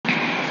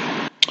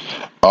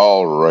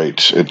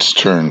Alright, it's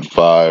turn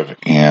 5,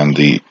 and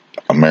the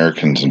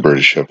Americans and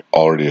British have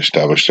already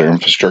established their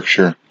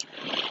infrastructure.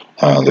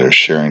 They're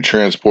sharing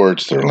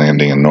transports, they're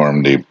landing in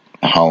Normandy,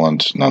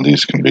 Holland. Now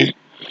these can be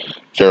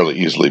fairly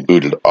easily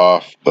booted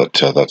off, but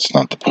that's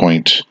not the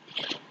point.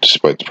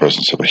 Despite the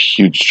presence of a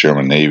huge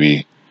German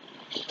Navy,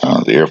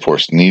 the Air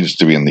Force needs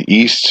to be in the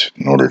east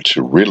in order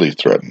to really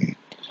threaten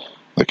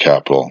the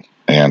capital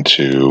and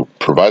to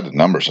provide the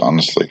numbers,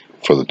 honestly,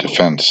 for the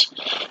defense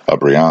of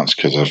Bryansk,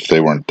 because if they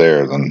weren't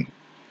there, then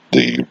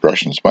the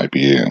Russians might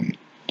be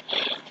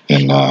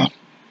in the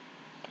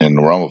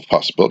realm of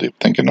possibility of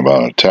thinking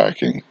about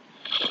attacking.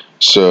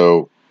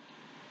 So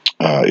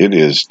it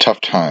is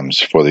tough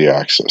times for the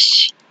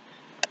Axis.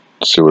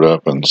 Let's see what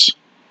happens.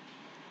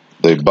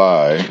 They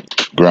buy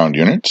ground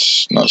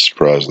units, not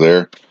surprised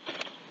there,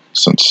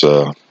 since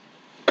the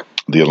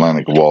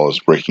Atlantic Wall is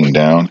breaking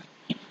down.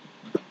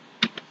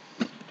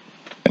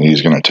 And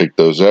he's going to take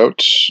those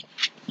out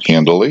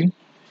handily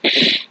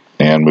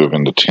and move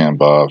into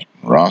Tambov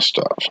and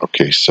Rostov.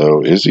 Okay,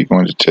 so is he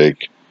going to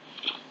take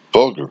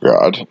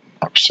Volgograd?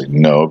 Obviously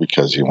no,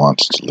 because he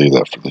wants to leave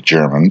that for the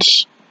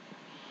Germans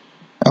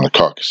and the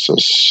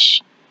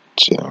Caucasus.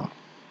 So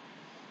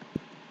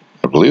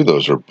I believe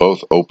those are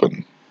both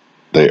open.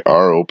 They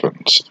are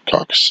open, so the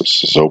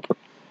Caucasus is open.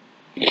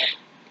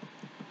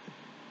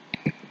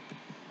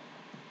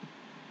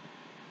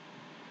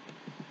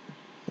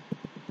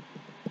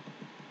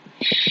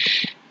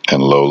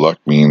 And low luck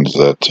means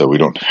that we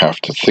don't have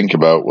to think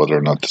about whether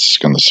or not this is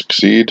going to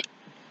succeed.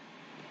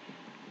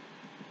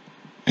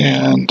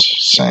 And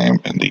same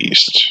in the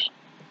east.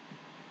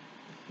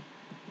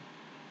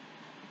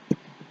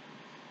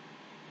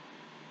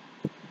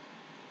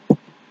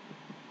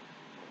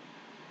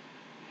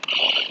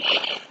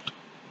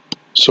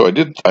 So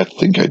I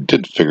think I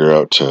did figure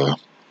out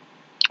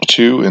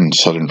 2 in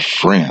southern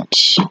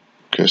France.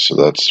 Okay, so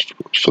that's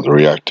for the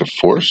reactive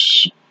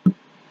force.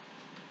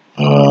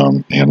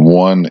 And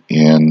 1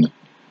 in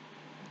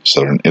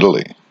southern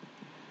Italy.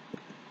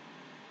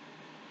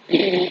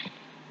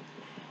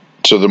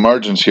 So the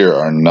margins here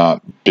are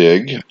not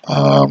big.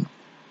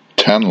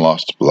 10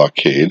 lost to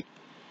blockade.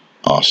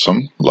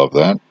 Awesome, love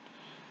that.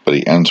 But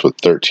he ends with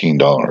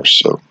 $13,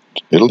 so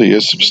Italy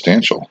is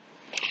substantial.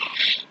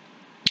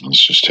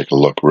 Let's just take a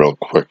look real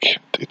quick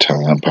at the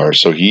Italian Empire.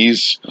 So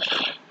he's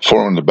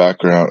forming the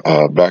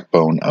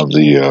backbone of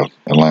the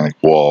Atlantic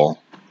Wall.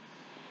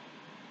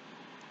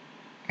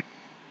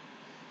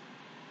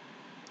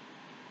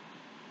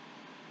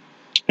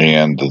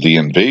 And the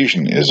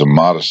invasion is a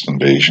modest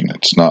invasion.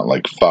 It's not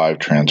like 5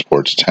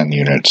 transports, 10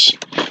 units.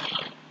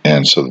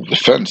 And so the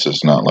defense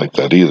is not like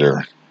that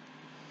either.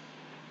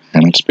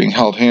 And it's being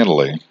held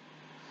handily.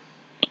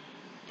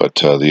 But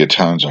the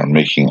Italians are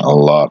making a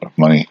lot of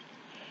money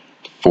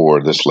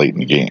for this late in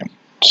the game.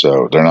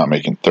 So they're not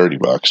making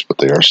 $30, but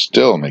they are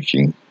still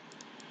making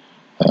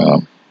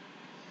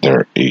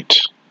they're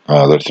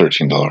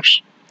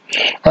 $13.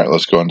 Alright,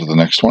 let's go on to the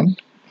next one.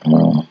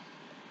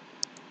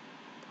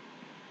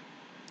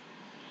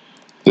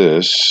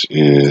 This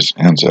is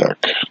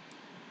Anzac.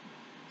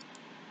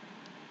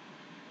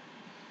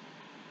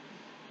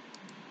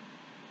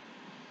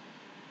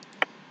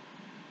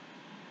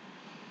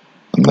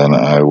 And then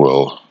I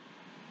will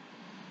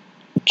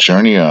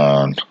journey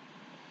on.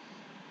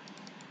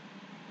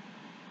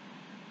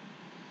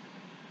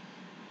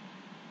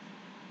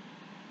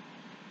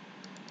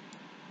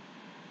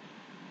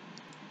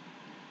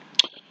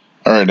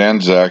 Alright,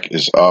 Anzac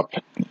is up,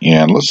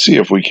 and let's see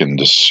if we can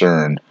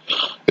discern.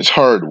 It's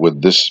hard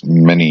with this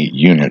many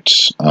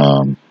units.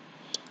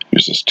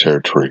 Use this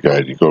territory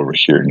guide. You go over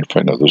here and you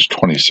find out there's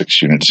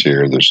 26 units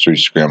here. There's 3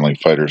 scrambling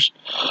fighters,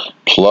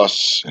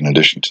 plus, in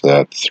addition to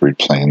that, 3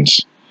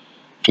 planes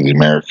for the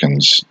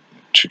Americans,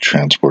 2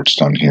 transports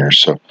down here.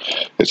 So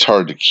it's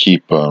hard to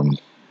keep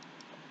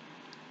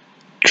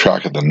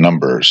track of the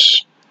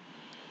numbers,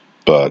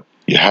 but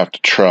you have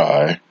to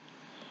try.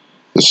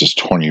 This is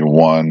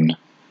 21,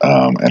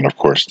 and of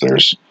course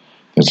there's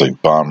things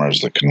like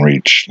bombers that can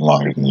reach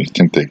longer than you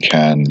think they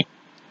can.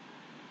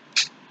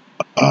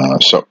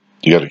 So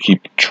you got to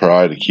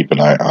try to keep an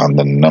eye on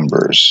the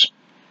numbers.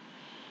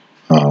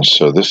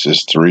 So this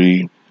is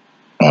 3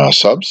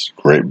 subs.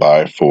 Great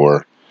buy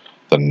for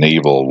the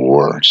naval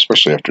war,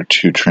 especially after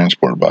 2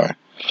 transport buy.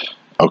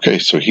 Okay,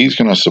 so he's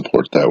going to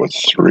support that with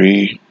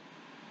 3.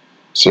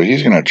 So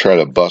he's going to try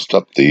to bust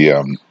up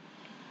the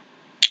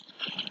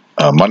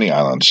money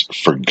islands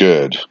for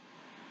good,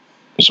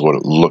 is what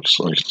it looks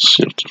like. Let's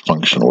see if the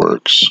function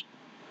works.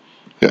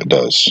 Yeah, it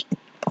does.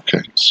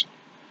 Okay. So.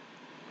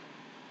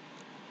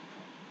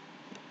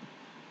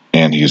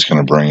 And he's going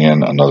to bring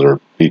in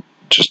another. He's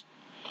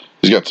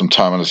got some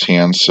time on his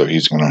hands, so he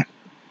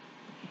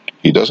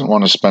doesn't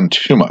want to spend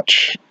too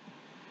much.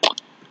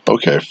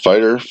 Okay,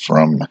 fighter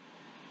from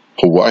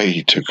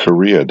Hawaii to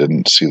Korea.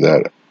 Didn't see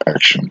that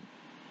action.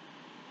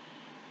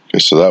 Okay,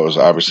 so that was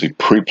obviously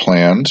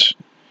pre-planned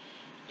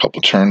a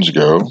couple turns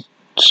ago.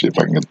 Let's see if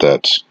I can get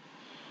that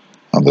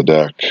on the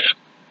deck.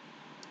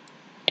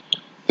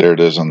 There it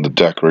is on the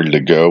deck, ready to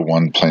go.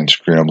 1 plane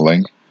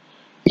scrambling.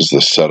 is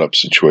the setup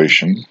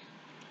situation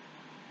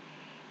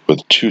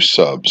with 2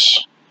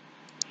 subs.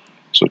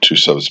 So 2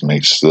 subs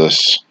makes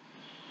this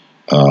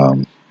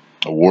a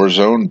war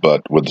zone,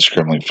 but with the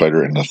scrambling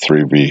fighter and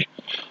the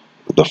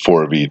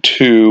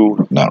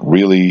 4v2, not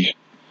really.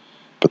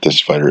 But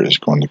this fighter is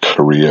going to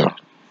Korea.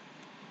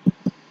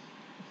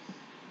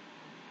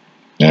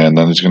 And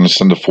then he's going to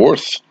send a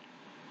 4th.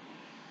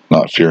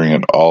 Not fearing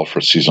at all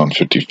for Season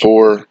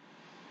 54.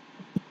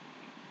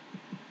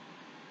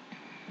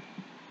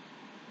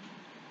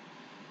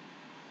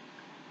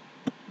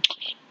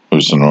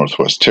 Moves to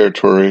Northwest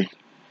Territory.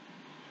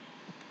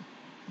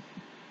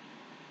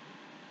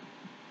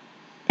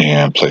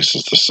 And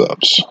places the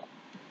subs.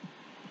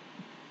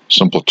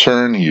 Simple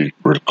turn, he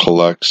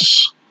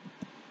collects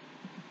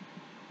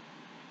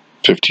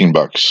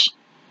 $15.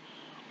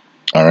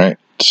 Alright,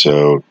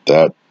 so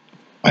that,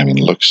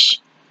 looks,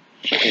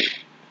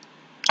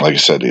 like I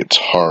said, it's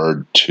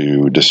hard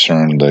to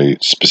discern the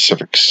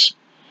specifics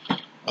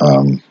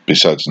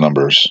besides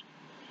numbers.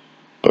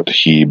 But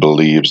he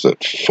believes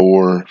that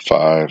 4,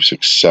 5,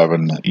 6,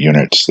 7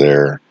 units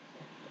there.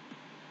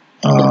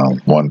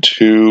 1,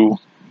 2,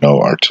 no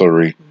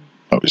artillery.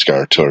 Oh, he's got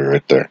artillery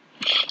right there.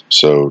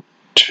 So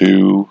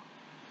 2.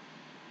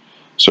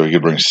 So he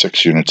could bring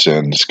 6 units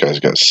in. This guy's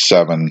got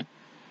 7.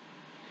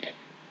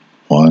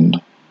 1,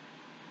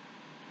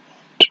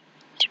 2, 3,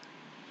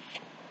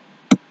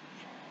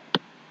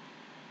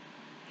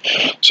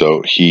 4.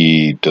 So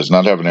he does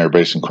not have an air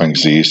base in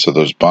Kwangzi, so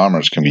those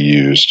bombers can be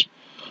used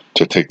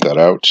to take that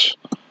out,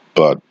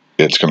 but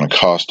it's going to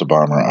cost a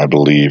bomber, I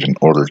believe, in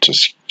order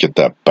to get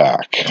that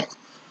back.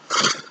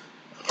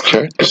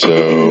 Okay,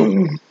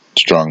 so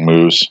strong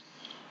moves.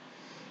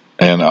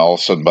 And all of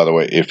a sudden, by the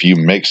way, if you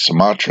make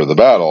Sumatra the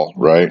battle,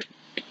 right,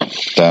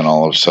 then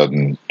all of a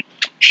sudden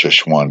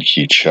Sichuan,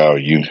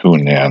 Qichao,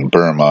 Hunan,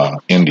 Burma,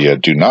 India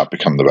do not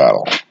become the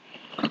battle.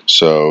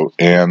 So,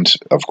 and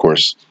of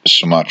course,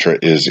 Sumatra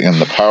is in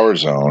the power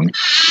zone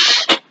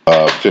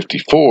of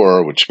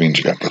 54, which means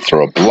you have to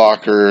throw up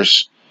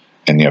blockers,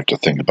 and you have to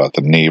think about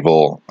the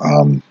naval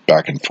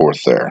back and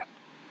forth there.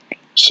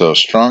 So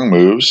strong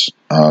moves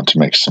to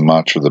make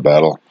Sumatra the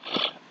battle,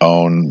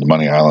 own the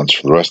Money Islands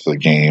for the rest of the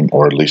game,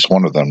 or at least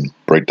one of them,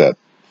 break that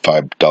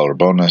 $5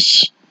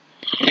 bonus,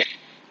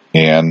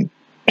 and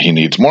he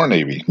needs more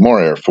Navy,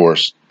 more Air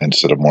Force,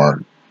 instead of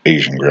more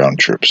Asian ground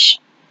troops.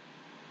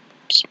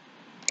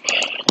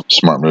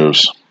 Smart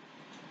moves.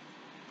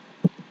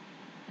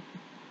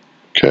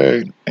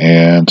 Okay,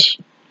 and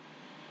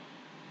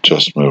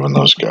just moving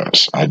those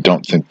guys. I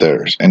don't think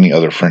there's any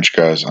other French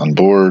guys on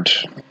board.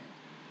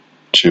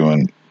 2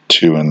 and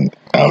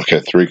okay,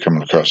 3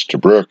 coming across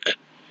Tobruk,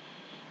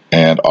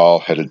 and all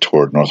headed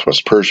toward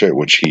Northwest Persia,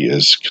 which he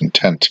is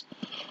content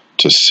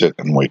to sit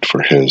and wait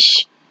for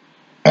his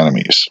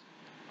enemies.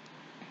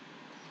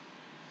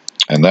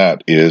 And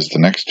that is the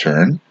next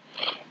turn,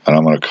 and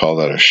I'm going to call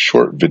that a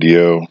short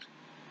video.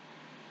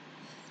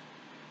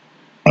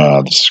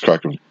 This is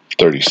Crockett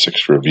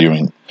 36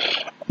 reviewing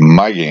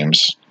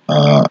Myygames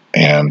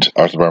and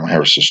Arthur Bomber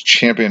Harris's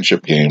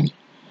championship game,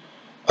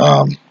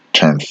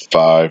 turn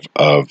 5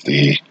 of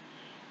the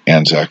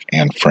Anzac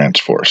and France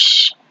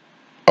force.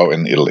 Oh,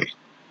 in Italy.